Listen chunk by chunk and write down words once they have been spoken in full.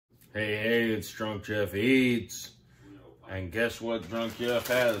Hey, it's Drunk Jeff Eats. And guess what Drunk Jeff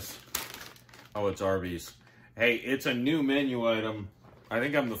has? Oh, it's Arby's. Hey, it's a new menu item. I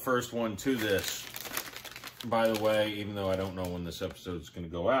think I'm the first one to this, by the way, even though I don't know when this episode is going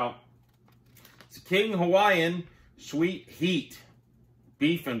to go out. It's a King Hawaiian Sweet Heat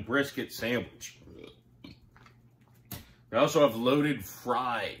Beef and Brisket Sandwich. They also have loaded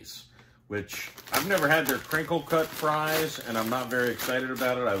fries, which I've never had their crinkle cut fries, and I'm not very excited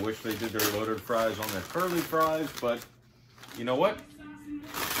about it. I wish they did their loaded fries on their curly fries, but you know what?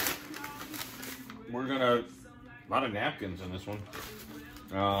 We're gonna, a lot of napkins in this one.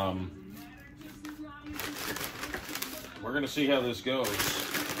 We're gonna see how this goes.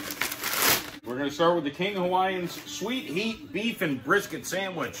 We're gonna start with the King Hawaiian's Sweet Heat Beef and Brisket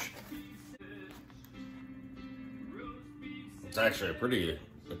Sandwich. It's actually a pretty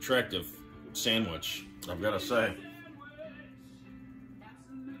attractive sandwich, I've got to say.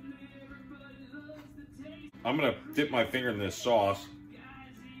 I'm going to dip my finger in this sauce.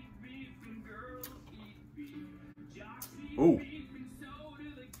 Ooh,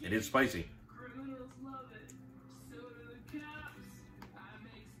 it is spicy.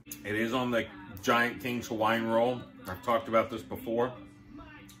 It is on the giant King's Hawaiian roll. I've talked about this before.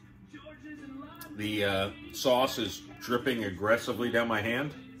 The sauce is dripping aggressively down my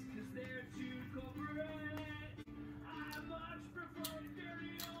hand.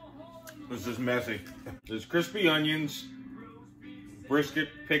 This is messy. There's crispy onions, brisket,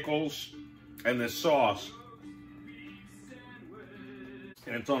 pickles, and this sauce.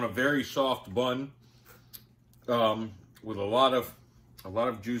 And it's on a very soft bun, with a lot of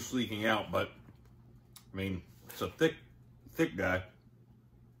juice leaking out. But I mean, it's a thick guy.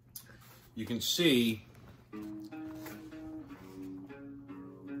 You can see,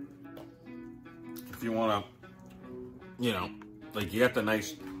 if you want to, you know, like you got the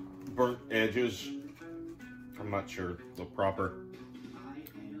nice burnt edges. I'm not sure the proper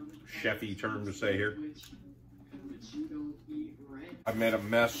chefy term to say here. I made a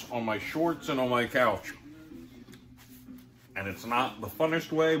mess on my shorts and on my couch. And it's not the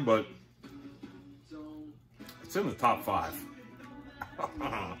funnest way, but it's in the top 5.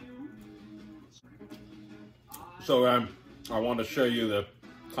 So I want to show you the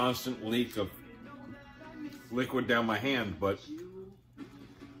constant leak of liquid down my hand, but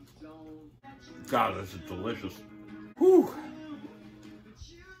God, this is delicious. Whew.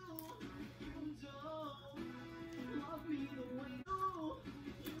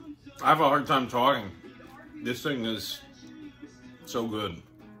 I have a hard time talking. This thing is so good.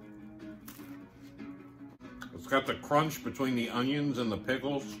 It's got the crunch between the onions and the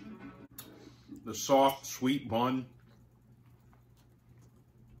pickles, the soft, sweet bun,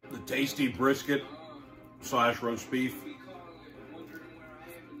 the tasty brisket / roast beef.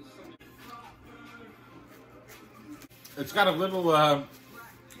 It's got a little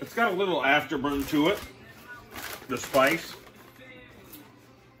afterburn to it, the spice.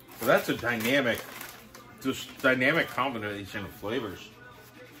 So that's a dynamic combination of flavors.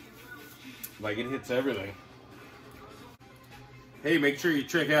 Like, it hits everything. Hey, make sure you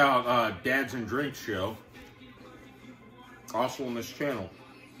check out Dads and Drinks show, also on this channel.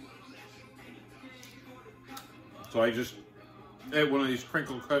 So I just ate one of these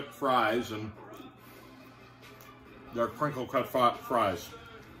crinkle cut fries, and they're crinkle cut fries.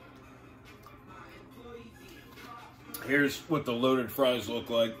 Here's what the loaded fries look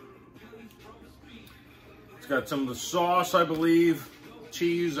like. It's got some of the sauce, I believe,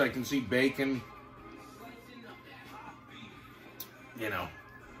 cheese, I can see bacon. You know.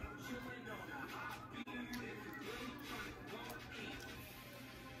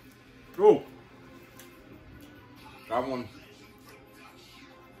 Ooh. That one.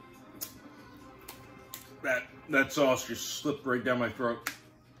 That sauce just slipped right down my throat.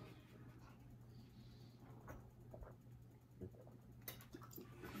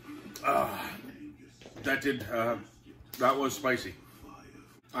 That was spicy.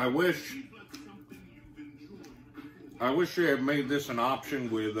 I wish they had made this an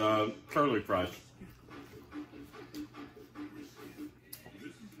option with curly fries.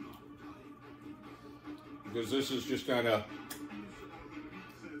 Because this is just kind of,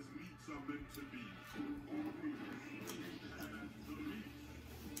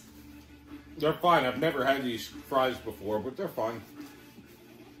 they're fine. I've never had these fries before, but they're fine.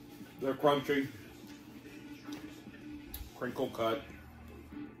 They're crunchy, crinkle cut.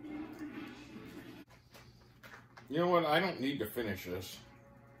 You know what? I don't need to finish this.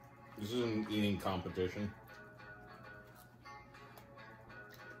 This is an eating competition.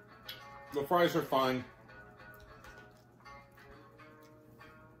 The fries are fine.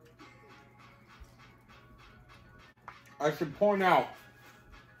 I should point out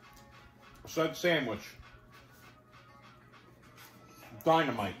said sandwich.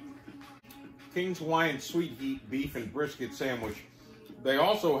 Dynamite. King's Hawaiian Sweet Heat Beef and Brisket Sandwich. They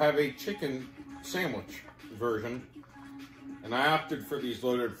also have a chicken sandwich version. And I opted for these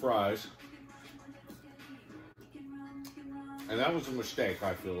loaded fries. And that was a mistake,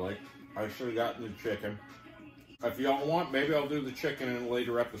 I feel like. I should have gotten the chicken. If y'all want, maybe I'll do the chicken in a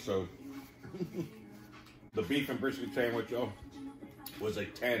later episode. The beef and brisket sandwich, oh, was a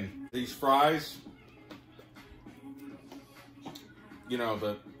 10. These fries, you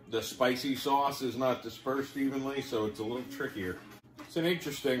know, the spicy sauce is not dispersed evenly, so it's a little trickier. It's an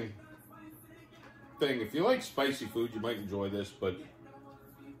interesting thing. If you like spicy food, you might enjoy this, but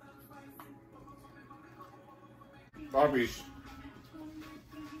Arby's,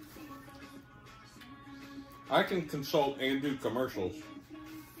 I can consult and do commercials.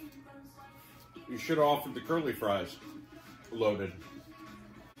 You should have offered the curly fries loaded.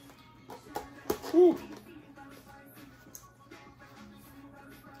 Whew.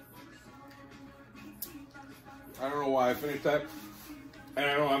 I don't know why I finished that, and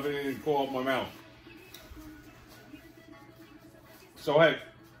I don't have anything to pull out my mouth. So hey,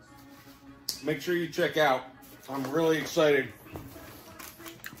 make sure you check out. I'm really excited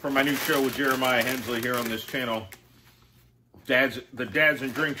for my new show with Jeremiah Hensley here on this channel. The Dads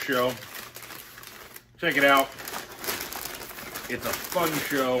and Drinks Show. Check it out. It's a fun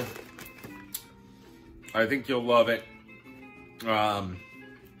show. I think you'll love it.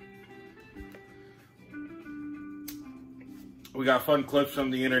 We got fun clips from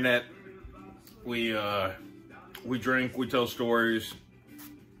the internet. We drink, we tell stories.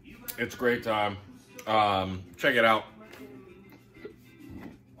 It's a great time. Check it out.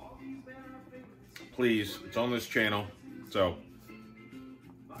 Please, it's on this channel. So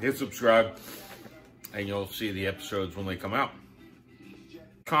hit subscribe and you'll see the episodes when they come out.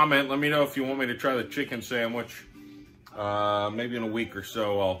 Comment, let me know if you want me to try the chicken sandwich. Maybe in a week or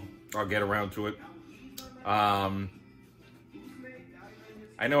so I'll get around to it. I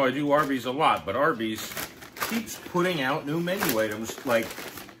know I do Arby's a lot, but Arby's keeps putting out new menu items. Like,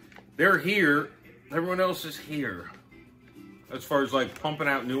 they're here, everyone else is here. As far as like pumping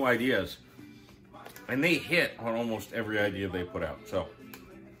out new ideas. And they hit on almost every idea they put out. So,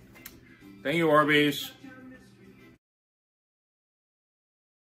 thank you, Arby's.